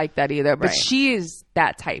 I don't like that either. But Right. she is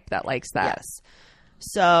that type that likes that. Yes.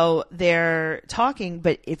 So they're talking,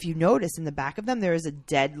 but if you notice in the back of them, there is a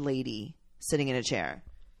dead lady sitting in a chair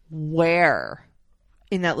Where?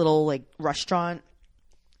 in that little, like, restaurant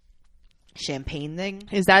champagne thing.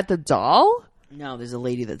 Is that the doll? No, there's a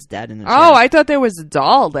lady that's dead in a chair. Oh, I thought there was a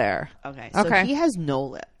doll there. Okay. So Okay. he has no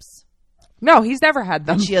lips. No, he's never had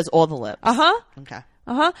them. She has all the lips. Uh-huh. Okay.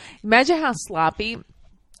 Uh-huh. Imagine how sloppy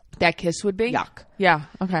that kiss would be. Yuck. Yeah,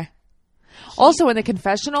 okay. Also, in the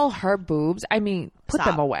confessional, her boobs, I mean, put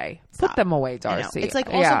Stop. them away. Stop. Put them away, I know. Darcy. It's like,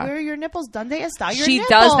 also, Yeah. where are your nipples? Donde está your She nipple?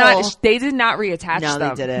 does not, they did not reattach No, they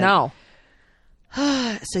them. didn't. No.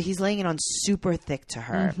 So he's laying it on super thick to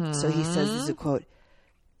her. So he says, this is a quote.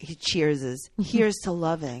 He cheers, "Here's to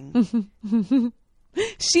loving."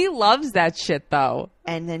 She loves that shit, though.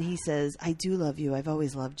 And then he says, I do love you. I've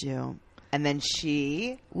always loved you. And then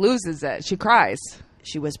she Loses it. She cries.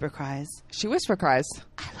 whisper cries, She whisper cries.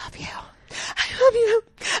 I love you. I love you.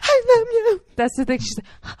 I love you. That's the thing. She's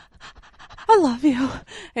like, I love you.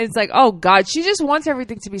 And it's like, oh, God. She just wants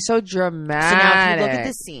everything to be so dramatic. So now if you look at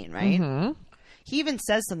this scene, right? He even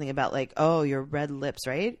says something about like, oh, your red lips,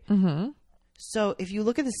 right? So if you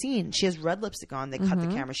look at the scene, she has red lipstick on. They cut the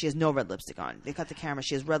camera. She has no red lipstick on. They cut the camera.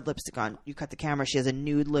 She has red lipstick on. You cut the camera. She has a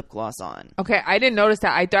nude lip gloss on. Okay, I didn't notice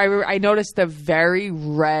that. I noticed the very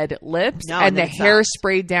red lips No, and and the then it hair stops.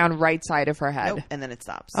 sprayed down right side of her head. Nope. And then it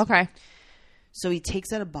stops. Okay. So he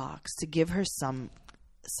takes out a box to give her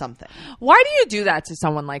something. Why do you do that to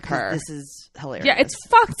someone like her? This is hilarious. Yeah, it's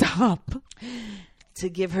fucked up. To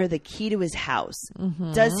give her the key to his house.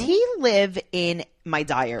 Does he live in my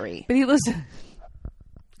diary? But he listen.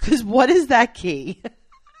 Because what is that key?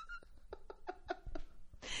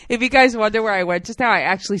 If you guys wonder where I went just now, I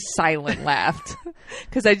actually silent laughed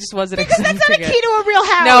because I just wasn't expecting That's not a key it. to a real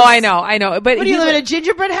house. No, I know. But What do you live in a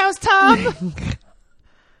gingerbread house, Tom?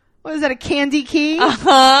 What is that, a candy key?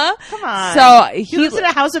 Huh? Come on. So he lives in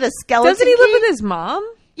a house with a skeleton Doesn't he live key? with his mom?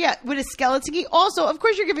 Yeah, with a skeleton key. Also, of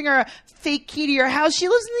course, you're giving her a fake key to your house. She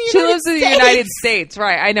lives in the She United lives in the States. United States,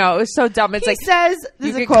 right? I know. It was so dumb. It's He like says, this you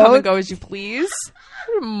is a can quote. come and go as you please.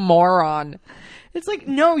 What a moron. It's like,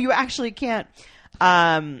 no, you actually can't.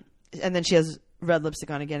 And then she has red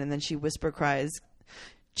lipstick on again, and then she whisper cries,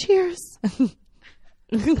 cheers.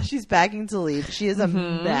 She's begging to leave. She is a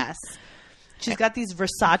mess. She's got these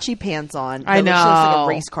Versace pants on. I know. She looks like a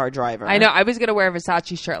race car driver. I know. I was going to wear a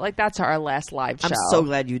Versace shirt. Like, that's our last live show. I'm so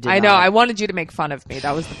glad you did I know. not. I wanted you to make fun of me.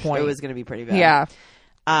 That was the point. It was going to be pretty bad.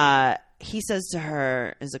 Yeah. He says to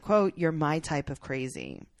her, as a quote, you're my type of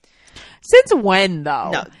crazy. Since when,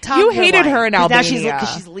 though? No, Tom, you you're hated lying. her in 'Cause Albania. Now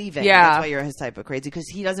because she's leaving. Yeah. That's why you're his type of crazy. Because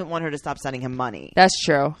he doesn't want her to stop sending him money. That's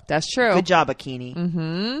true. That's true. Good job, Akini.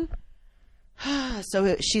 Mm-hmm.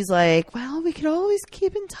 So she's like, well, we can always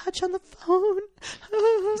keep in touch on the phone.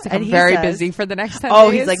 Like, And I'm he very says- busy for the next 10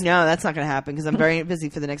 Oh, days. he's like, no, that's not going to happen because I'm very busy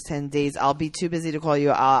for the next 10 days. I'll be too busy to call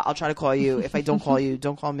you. I'll try to call you. If I don't call you,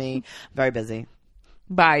 don't call me. I'm very busy.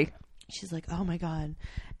 Bye. She's like, oh my God.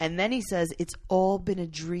 And then he says, it's all been a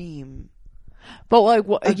dream. But like,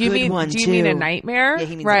 what, A you good mean? one, Do you mean a too. nightmare? Yeah,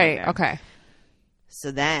 he means a right. nightmare. Okay. So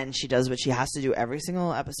then she does what she has to do every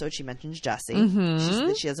single episode. She mentions Jesse. Mm-hmm. She said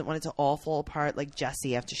that she doesn't want it to all fall apart like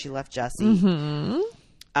Jesse after she left Jesse. Mm-hmm.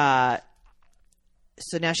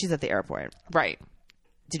 So now she's at the airport. Right.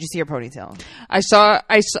 Did you see her ponytail?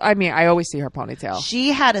 I mean, I always see her ponytail.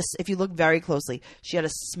 She had if you look very closely, she had a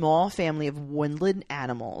small family of woodland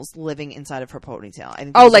animals living inside of her ponytail. I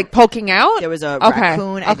think there Oh, was like poking out? there was a Okay,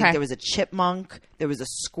 raccoon. I okay. think there was a chipmunk. There was a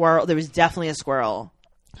squirrel. There was definitely a squirrel.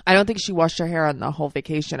 I don't think she washed her hair on the whole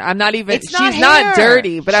vacation. I'm not even. It's not she's not hair.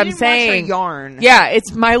 dirty, but She I'm didn't wash her saying yarn. Yeah,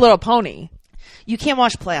 it's My Little Pony. You can't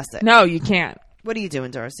wash plastic. No, you can't. What are you doing,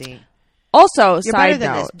 Darcy? Also, You're better side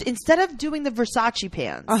than note. this. Instead of doing the Versace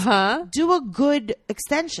pants, do a good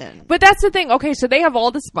extension. But that's the thing. Okay, so they have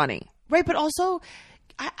all this money. Right, but also,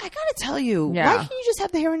 I gotta tell you, Yeah. why can't you just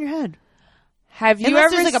have the hair on your head? Have you Unless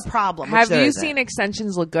ever there's like a problem, which Have there you isn't. seen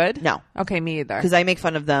extensions look good? No. Okay, me either. Because I make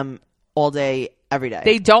fun of them all day, every day.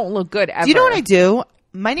 They don't look good ever. Do you know what I do?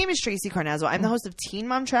 My name is Tracy Carnazzo. I'm the host of Teen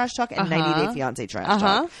Mom Trash Talk and 90 Day Fiance Trash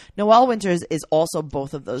Talk. Noelle Winters is also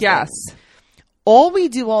both of those Yes. things. All we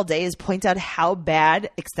do all day is point out how bad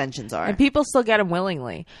extensions are. And people still get them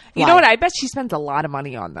willingly. You Why? know what? I bet she spends a lot of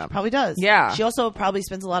money on them. Probably does. Yeah. She also probably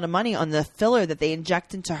spends a lot of money on the filler that they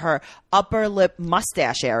inject into her upper lip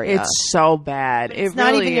mustache area. It's so bad. It's It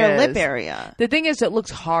not really even your lip is. area. The thing is, it looks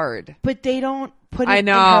hard. But they don't put it I in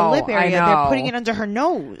her know, lip I area. know. They're putting it under her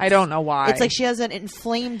nose. I don't know why. It's like she has an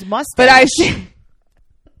inflamed mustache. But I see.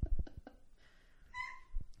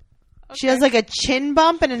 She has like a chin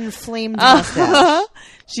bump and an inflamed mustache.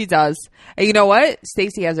 She does. And you know what?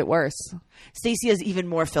 Stacey has it worse. Stacey has even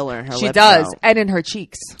more filler in her She lips. does. though. And in her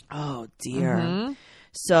cheeks. Oh, dear.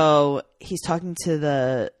 So he's talking to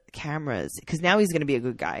the cameras because now he's going to be a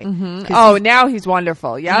good guy. Oh, now he's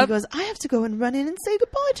wonderful. And he Yep. goes, I have to go and run in and say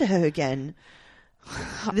goodbye to her again.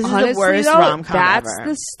 This is Honestly, the worst though, rom-com that's ever.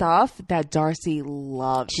 the stuff that Darcy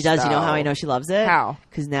loves. She does. You know how though. I know she loves it? How?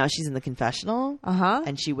 Because now she's in the confessional. Uh-huh.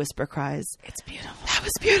 And she whisper cries, It's beautiful. that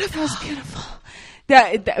was beautiful.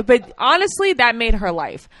 That was beautiful. But honestly, that made her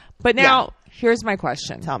life. But now, here's my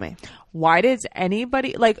question. Tell me. Why does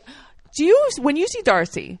anybody, like, when you see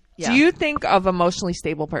Darcy, Yeah. do you think of emotionally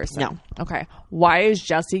stable person? No. Okay. Why is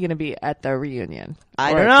Jesse going to be at the reunion?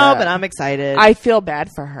 I Or don't at know, the- but I'm excited. I feel bad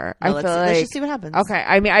for her. Well, I feel let's like, just see what happens. Okay.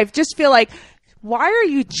 I mean, I just feel like why are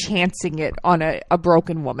you chancing it on a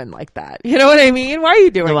broken woman like that? You know what I mean? Why are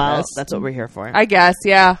you doing Well, this? that's what we're here for. I guess,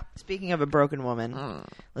 yeah. Speaking of a broken woman,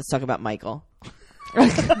 let's talk about Michael.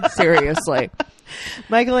 Seriously.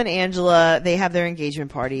 Michael and Angela, they have their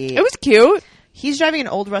engagement party. It was cute. He's driving an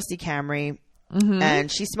old rusty Camry, and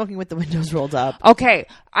she's smoking with the windows rolled up. Okay,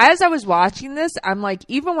 as I was watching this, I'm like,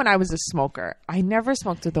 even when I was a smoker, I never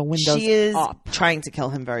smoked with the windows She is up. trying to kill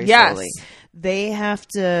him very Yes. slowly. They have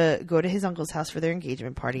to go to his uncle's house for their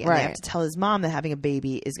engagement party, and they have Right. to tell his mom that having a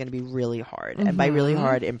baby is going to be really hard. And by really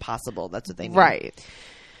hard, impossible. That's what they mean. Right.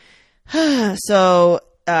 So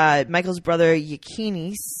Michael's brother,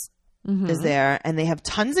 Yakinis, is there, and they have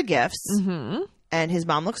tons of gifts. And his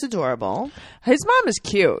mom looks adorable. His mom is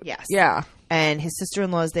cute. Yes. Yeah. And his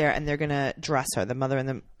sister-in-law is there, and they're going to dress her. The mother and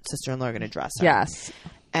the sister-in-law are going to dress her. Yes.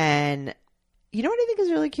 And you know what I think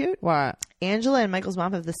is really cute? What? Angela and Michael's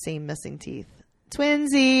mom have the same missing teeth.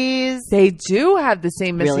 Twinsies. They do have the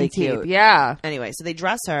same missing Really teeth. cute. Yeah. Anyway, so they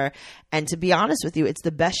dress her, and to be honest with you, it's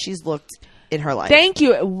the best she's looked in her life. Thank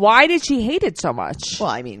you. Why did she hate it so much? Well,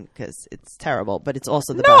 I mean, because it's terrible, but it's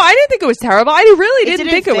also the No, best. I didn't think it was terrible. I really didn't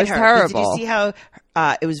think it fit was her. terrible. Did you see how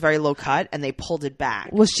it was very low cut, and they pulled it back?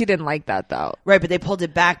 Well, she didn't like that though. Right, but they pulled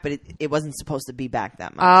it back, but it wasn't supposed to be back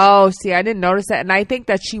that much. Oh, see, I didn't notice that, and I think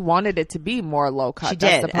that she wanted it to be more low cut. She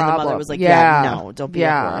That's did, the and the problem. mother was like, "Yeah, no, don't be a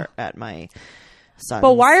whore at my son."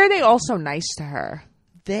 But why are they all so nice to her?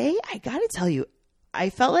 I gotta tell you, I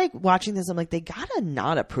felt like watching this. I'm like, they gotta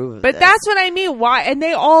not approve of But this. that's what I mean. Why? And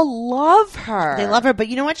they all love her. They love her, but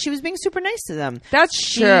you know what? She was being super nice to them.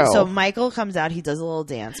 That's true. So Michael comes out. He does a little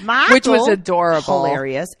dance, Michael, Which was adorable.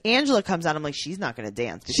 hilarious. Angela comes out. I'm like, she's not going to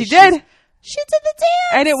dance. because She did. She did the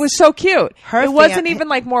dance, And it was so cute. Her It wasn't even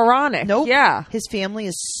like moronic. Nope. Yeah. His family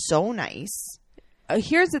is so nice.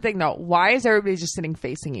 Here's the thing though. Why is everybody just sitting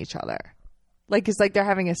facing each other? Like it's like they're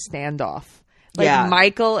having a standoff. Like Yeah.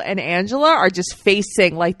 Michael and Angela are just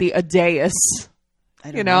facing like the Aedeas. I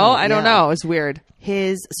don't You know? I don't Yeah. know. It's weird.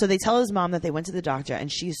 So they tell his mom that they went to the doctor, and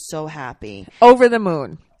she's so happy. Over the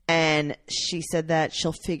moon. And she said that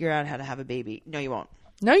she'll figure out how to have a baby. No, you won't.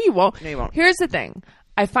 No, you won't. No, you won't. Here's the thing.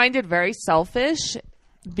 I find it very selfish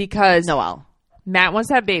because Noelle. Matt wants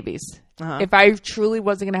to have babies. Uh-huh. If I truly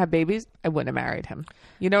wasn't going to have babies, I wouldn't have married him.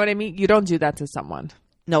 You know what I mean? You don't do that to someone.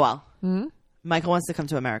 Noelle. Michael wants to come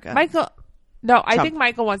to America. Michael, no, I Trump. think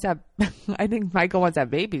Michael wants to have. I think Michael wants to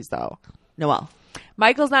have babies, though. Noelle.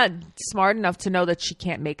 Michael's not smart enough to know that she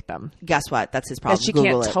can't make them. Guess what? That's his problem. That she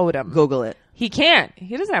Google can't it. totem. Google it. He can't.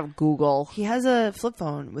 He doesn't have Google. He has a flip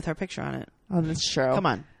phone with her picture on it. Oh, that's true. Come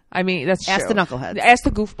on. I mean, that's Ask true. the knuckleheads. Ask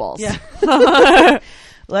the goofballs. Yeah.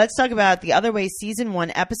 Let's talk about The Other Way, Season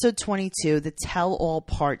 1, Episode 22, The Tell-All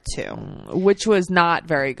Part 2. Which was not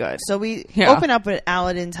very good. So we Yeah. open up with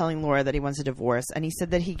Aladdin telling Laura that he wants a divorce, and he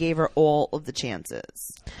said that he gave her all of the chances.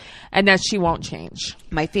 And that she won't change.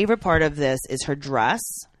 My favorite part of this is her dress.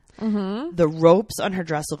 Mm-hmm. The ropes on her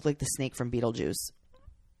dress look like the snake from Beetlejuice.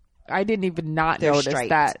 I didn't even not They're notice striped.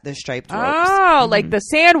 that. They're striped ropes. Oh, like the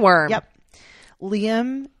sandworm. Yep.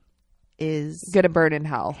 Liam is Gonna burn in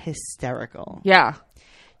hell. hysterical. Yeah.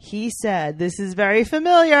 He said, "This is very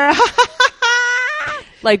familiar."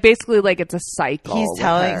 Like basically like it's a cycle. He's with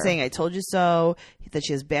telling, her. saying, "I told you so," that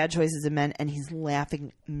she has bad choices in men, and he's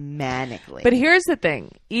laughing manically. But here's the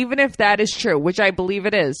thing. Even if that is true, which I believe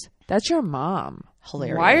it is, that's your mom.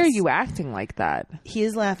 Hilarious. Why are you acting like that? He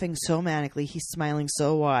is laughing so manically. He's smiling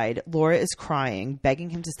so wide. Laura is crying,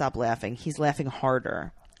 begging him to stop laughing. He's laughing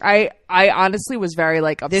harder. I honestly was very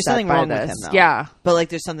like upset There's something by wrong this. with him, though. Yeah. But like,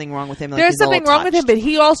 there's something wrong with him. Like, There's he's a something little wrong with him, touched. but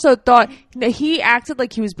he also thought he acted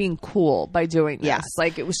like he was being cool by doing this. Yes.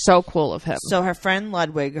 Like it was so cool of him. So her friend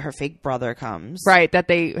Ludwig, her fake brother, comes. Right, that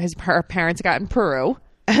her parents got in Peru.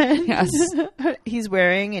 Yes. He's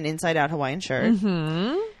wearing an inside-out Hawaiian shirt.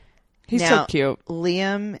 He's Now, so cute.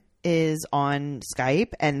 Liam is on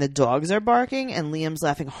Skype, and the dogs are barking, and Liam's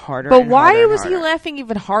laughing harder. But and why harder and was he harder. laughing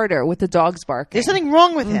even harder with the dogs barking? There's something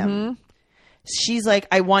wrong with him. She's like,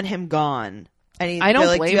 "I want him gone." And I don't they're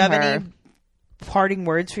like, blame "Do you have her. any parting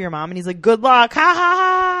words for your mom?" And he's like, "Good luck." Ha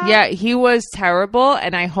ha ha. Yeah, he was terrible,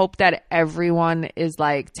 and I hope that everyone is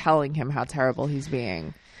like telling him how terrible he's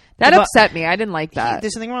being. That But- upset me. I didn't like that.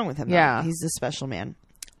 There's something wrong with him. Though. Yeah. He's a special man.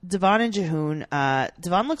 Devon and Jehoon.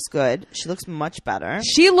 Devon looks good. She looks much better.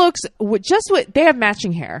 She looks they have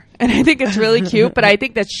matching hair, and I think it's really cute. But I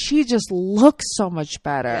think that she just looks so much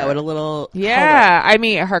better. Yeah, with a little color. Yeah, I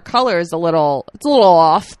mean, her color is a little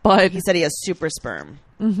off, but He said he has super sperm.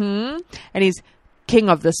 and he's king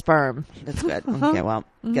of the sperm. That's good. Okay, well,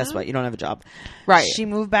 guess what? You don't have a job. Right. She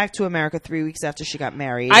moved back to America 3 weeks after she got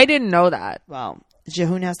married. I didn't know that. Well,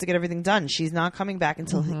 Jihoon has to get everything done. She's not coming back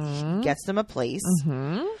until he gets them a place.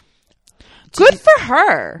 Good for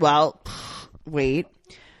her. Well, wait.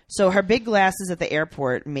 So her big glasses at the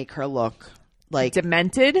airport make her look like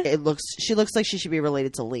Demented? She looks like she should be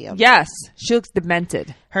related to Liam. Yes. She looks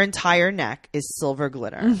demented. Her entire neck is silver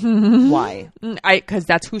glitter. Why? Because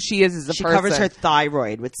that's who she is as a She person. covers her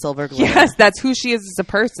thyroid with silver glitter. Yes, that's who she is as a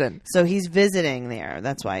person. So he's visiting there.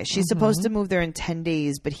 That's why. She's supposed to move there in 10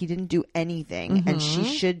 days, but he didn't do anything. And she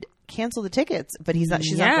should cancel the tickets, but she's not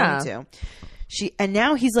going to. And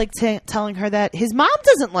now he's like telling her that his mom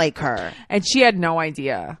doesn't like her. And she had no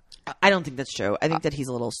idea. I don't think that's true. I think that he's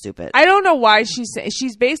a little stupid. I don't know why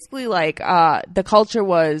she's basically like, the culture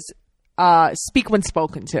was speak when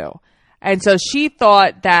spoken to. And so she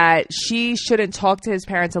thought that she shouldn't talk to his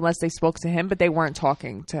parents unless they spoke to him, but they weren't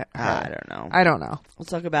talking to her. I don't know. We'll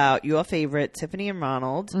talk about your favorite, Tiffany and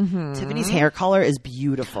Ronald. Tiffany's hair color is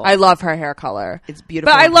beautiful. I love her hair color. It's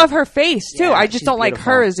beautiful. But I love her face, too. Yeah, I just don't like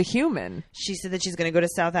beautiful. her as a human. She said that she's going to go to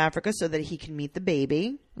South Africa so that he can meet the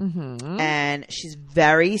baby. And she's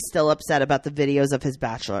very still upset about the videos of his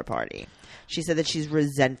bachelor party. She said that she's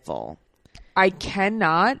resentful. I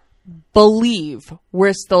cannot believe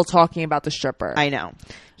we're still talking about the stripper. I know.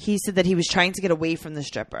 He said that he was trying to get away from the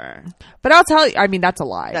stripper. But I'll tell you, I mean, that's a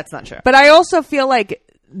lie. That's not true. But I also feel like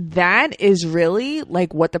that is really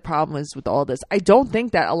like what the problem is with all this. I don't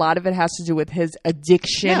think that a lot of it has to do with his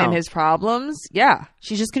addiction and his problems. Yeah.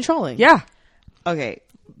 She's just controlling. Yeah. Okay.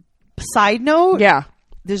 Side note. Yeah.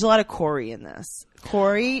 There's a lot of Corey in this.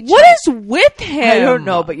 Corey. What is with him? I don't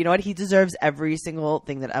know, but you know what? He deserves every single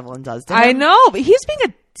thing that Evelyn does to him. I know, but he's being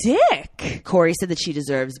a dick. Corey said that she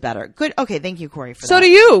deserves better. Good. Okay, thank you, Corey, for that. So do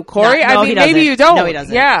you, Corey. No, I mean, he maybe doesn't. you don't. No, he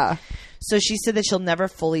doesn't. Yeah. So she said that she'll never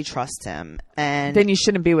fully trust him. And Then you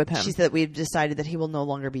shouldn't be with him. she said that we've decided that he will no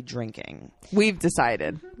longer be drinking. We've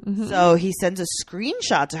decided. So he sends a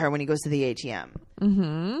screenshot to her when he goes to the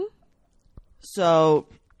ATM. So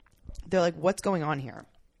they're like, what's going on here?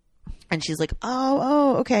 And she's like,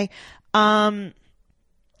 oh, okay.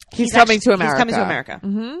 He's coming to America. He's coming to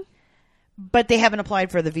America. But they haven't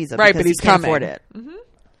applied for the visa. Right, because but he's he can't coming. afford it.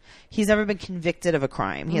 He's never been convicted of a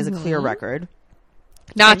crime. He has a clear record.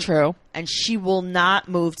 Not true. And she will not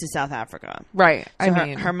move to South Africa. Right. So I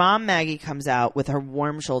mean, her mom, Maggie, comes out with her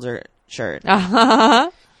warm shoulder shirt.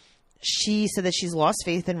 She said that she's lost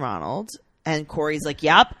faith in Ronald. And Corey's like,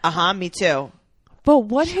 yep, me too. But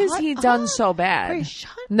what has he done so bad? Corey,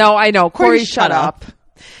 shut No, I know. Corey, shut up.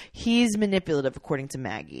 He's manipulative, according to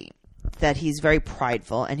Maggie. That he's very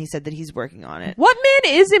prideful. And he said that he's working on it. What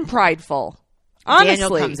man isn't prideful? Honestly.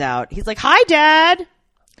 Daniel comes out. He's like, hi, Dad.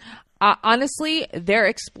 Honestly, they're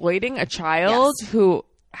exploiting a child who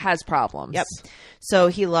has problems. Yep. So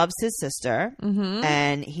he loves his sister,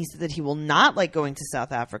 and he said that he will not like going to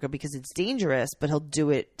South Africa because it's dangerous, but he'll do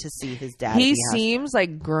it to see his dad. He seems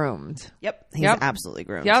like groomed. Yep. He's absolutely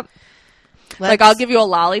groomed. Yep. Like, I'll give you a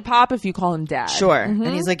lollipop if you call him dad. Sure. And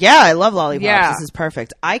he's like, yeah, I love lollipops. Yeah. This is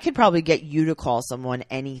perfect. I could probably get you to call someone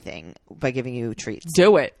anything by giving you treats.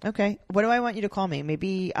 Do it. Okay. What do I want you to call me?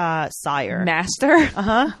 Maybe sire. Master?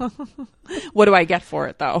 Uh-huh. What do I get for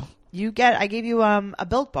it, though? I gave you a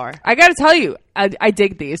Built Bar. I got to tell you, I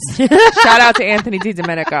dig these. Shout out to Anthony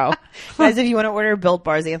DiDomenico. Guys, if you want to order Built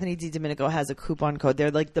Bars, Anthony DiDomenico has a coupon code.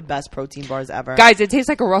 They're like the best protein bars ever. Guys, it tastes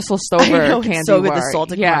like a Russell Stover candy it's so good. bar. The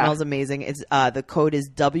salted caramel is amazing. It's the code is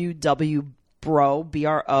WWBRO,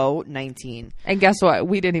 BRO 19. And guess what?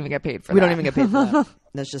 We didn't even get paid for that. We don't even get paid for that.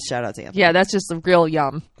 That's just shout out to Anthony. Yeah, that's just a real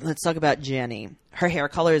yum. Let's talk about Jenny. Her hair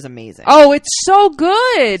color is amazing. Oh, it's so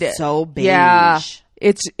good. So beige. Yeah.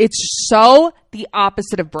 It's so the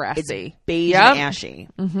opposite of brassy. It's beige and ashy.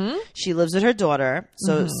 She lives with her daughter,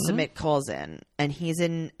 so Sumit calls in, and he's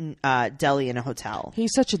in Delhi in a hotel.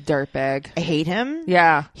 He's such a dirtbag. I hate him.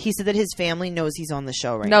 Yeah. He said that his family knows he's on the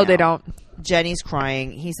show right now. No, they don't. Jenny's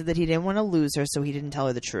crying. He said that he didn't want to lose her, so he didn't tell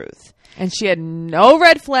her the truth. And she had no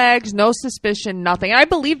red flags, no suspicion, nothing. I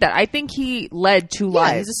believe that. I think he led two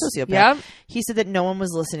lives. He's a sociopath. Yep. He said that no one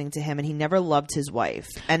was listening to him, and he never loved his wife.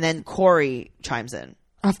 And then Corey chimes in.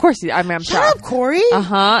 Of course. I'm Shut shocked. up, Corey.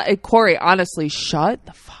 Corey, honestly, shut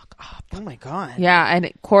the fuck up. Oh, my God. Yeah,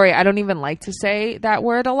 and Corey, I don't even like to say that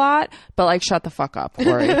word a lot, but like, shut the fuck up,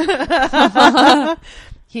 Corey.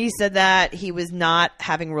 He said that he was not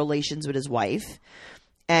having relations with his wife.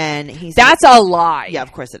 And he said, That's a lie. Yeah,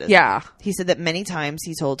 of course it is. Yeah. He said that many times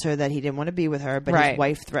he told her that he didn't want to be with her, but his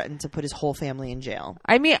wife threatened to put his whole family in jail.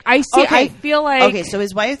 I mean, I feel like... Okay, so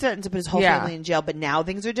his wife threatened to put his whole family in jail, but now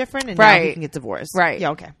things are different, and now Right. he can get divorced. Right.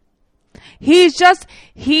 Yeah, okay.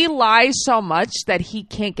 He lies so much that he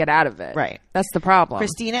can't get out of it. Right. That's the problem.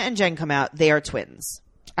 Christina and Jen come out. They are twins.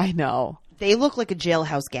 I know. They look like a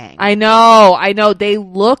jailhouse gang. I know. They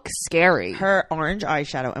look scary. Her orange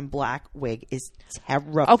eyeshadow and black wig is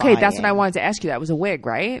terrifying. Okay, that's what I wanted to ask you. That was a wig,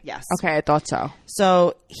 right? Yes. Okay, I thought so.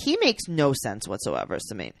 So he makes no sense whatsoever,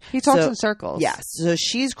 Sumit. He talks in circles. Yes. So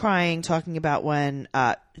she's crying, talking about when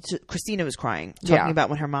Christina was crying, talking about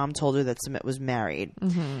when her mom told her that Sumit was married.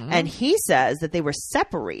 And he says that they were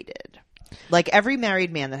separated. Like every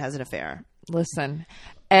married man that has an affair. Listen,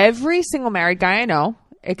 every single married guy I know,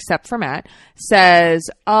 except for Matt, says,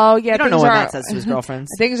 "Oh yeah, I don't know what Matt says to his girlfriends.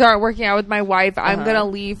 Things aren't working out with my wife. I'm gonna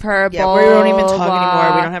leave her." Yeah, blah, we don't even talk blah.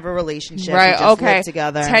 anymore. We don't have a relationship. Right? We just Okay. live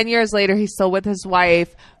together. 10 years later, he's still with his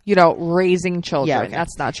wife. Raising children. Yeah, okay.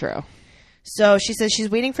 That's not true. So she says she's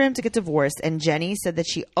waiting for him to get divorced, and Jenny said that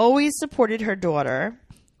she always supported her daughter.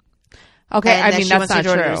 Okay, And I that mean she that's wants her not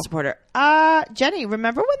daughter true. to support her. Jenny,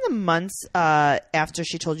 remember when the months after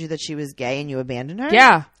she told you that she was gay and you abandoned her?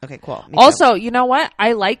 Yeah. Okay, cool. Me too. Also, you know what?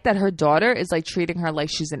 I like that her daughter is like treating her like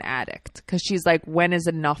she's an addict because she's like, when is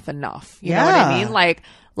enough enough? You know what I Yeah. mean?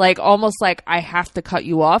 Like almost like I have to cut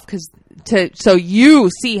you off so you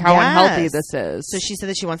see how Yes. unhealthy this is. So she said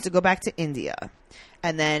that she wants to go back to India,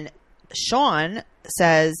 and then Sean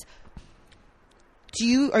says,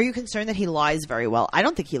 are you concerned that he lies very well? I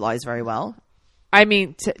don't think he lies very well. I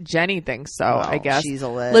mean, Jenny thinks so, I guess. She's a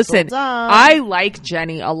little Listen, dumb. I like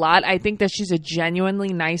Jenny a lot. I think that she's a genuinely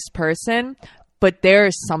nice person, but there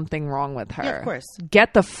is something wrong with her. Yeah, of course.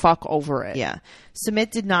 Get the fuck over it. Yeah.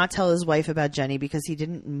 Sumit did not tell his wife about Jenny because he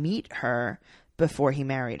didn't meet her before he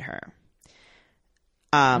married her.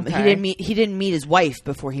 Okay. He didn't meet his wife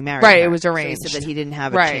before he married her. Right, it was So arranged. he said that he didn't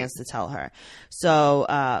have a Right. chance to tell her. So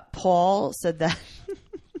Paul said that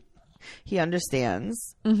he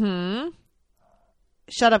understands. Mm-hmm.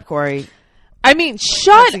 Shut up, Corey. I mean,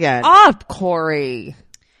 shut again. up, Corey.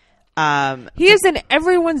 He is in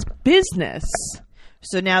everyone's business.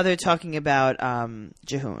 So now they're talking about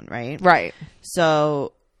Jehoon, right? Right.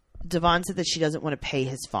 So Devon said that she doesn't want to pay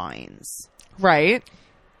his fines. Right.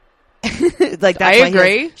 Like that's I why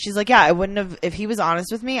agree. she's like, yeah, I wouldn't have, if he was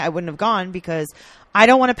honest with me, I wouldn't have gone because I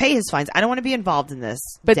don't want to pay his fines. I don't want to be involved in this.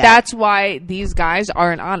 But debt. that's why these guys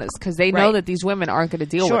aren't honest because they know Right. that these women aren't going to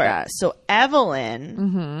deal sure. with that. So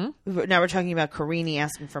Evelyn, now we're talking about Karini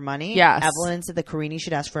asking for money. Yes. Evelyn said that Karini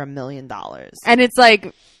should ask for $1 million. And it's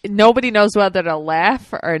like nobody knows whether to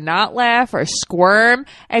laugh or not laugh or squirm.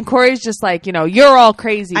 And Corey's just like, you're all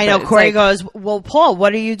crazy. I but know. it's Corey like, goes, well, Paul,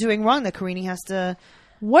 what are you doing wrong that Karini has to...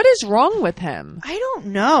 what is wrong with him? I don't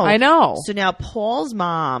know. I know. So now Paul's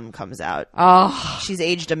mom comes out. Oh, She's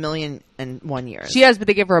aged 1,000,001 years. she has, but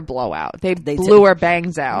they give her a blowout. They They blew do. her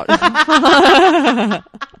bangs out.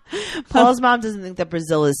 Paul's mom doesn't think that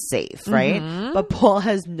Brazil is safe, right? Mm-hmm. But Paul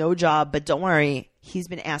has no job. But don't worry, he's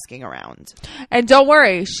been asking around. And don't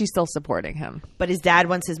worry, she's still supporting him. But his dad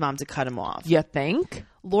wants his mom to cut him off. You think?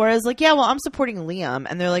 Laura's like, yeah, well, I'm supporting Liam.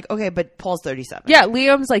 And they're like, okay, but Paul's 37. Yeah,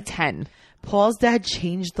 Liam's like 10. Paul's dad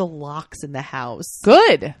changed the locks in the house.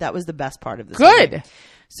 Good. That was the best part of this. Good. movie.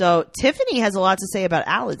 So Tiffany has a lot to say about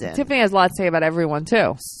Aladdin. Tiffany has a lot to say about everyone,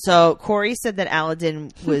 too. So Corey said that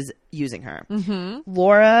Aladdin was using her. Mm-hmm.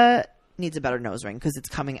 Laura needs a better nose ring because it's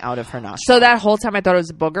coming out of her nostril. So that whole time I thought it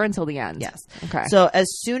was a booger until the end. Yes. Okay. So as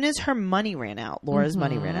soon as her money ran out, Laura's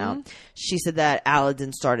money ran out, she said that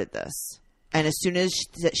Aladdin started this. And as soon as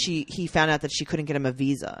he found out that she couldn't get him a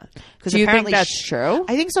visa, because Do you think apparently that's true?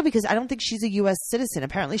 I think so because I don't think she's a U.S. citizen.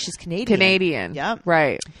 Apparently she's Canadian. Canadian. Yeah.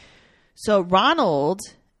 Right. So Ronald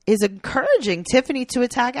is encouraging Tiffany to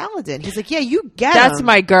attack Aladdin. He's like, "Yeah, you get That's him."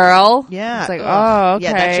 my girl. Yeah. It's like, Ugh. oh, okay.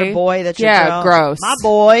 Yeah, that's your boy. That's your yeah, girl. gross. My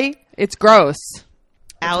boy. It's gross.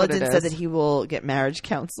 Aladdin what it said is. that he will get marriage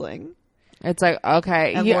counseling. It's like,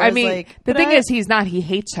 okay. And I Laura's mean, like, the but thing I- is, he's not. He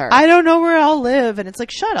hates her. I don't know where I'll live, and it's like,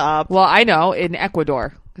 shut up. Well, I know in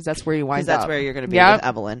Ecuador because that's where you wind Because up. that's where you're going to be Yep. with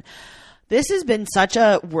Evelyn. This has been such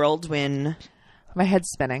a whirlwind. My head's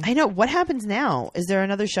spinning. I know. What happens now? Is there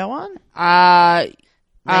another show on? 90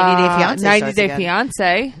 90 Day Fiance 90 starts Day again.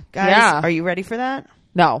 Fiance. Guys, Yeah. are you ready for that?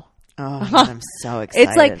 No. Oh, God, I'm so excited.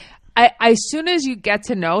 It's like as soon as you get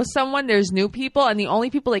to know someone, there's new people, and the only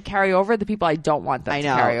people that carry over are the people I don't want them I to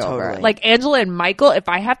know, carry over. totally. Like Angela and Michael, if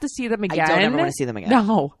I have to see them again, don't ever wanna see them again.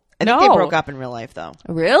 No, I think they broke up in real life, though.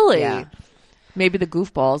 Really? Yeah. Maybe the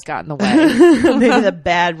goofballs got in the way. Maybe the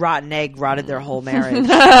bad rotten egg rotted their whole marriage.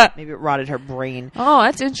 Maybe it rotted her brain. Oh,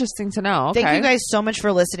 that's interesting to know. Okay. Thank you guys so much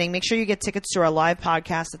for listening. Make sure you get tickets to our live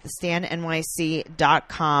podcast at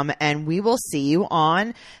thestandnyc.com, and we will see you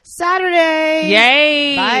on Saturday.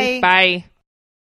 Yay! Bye. Bye.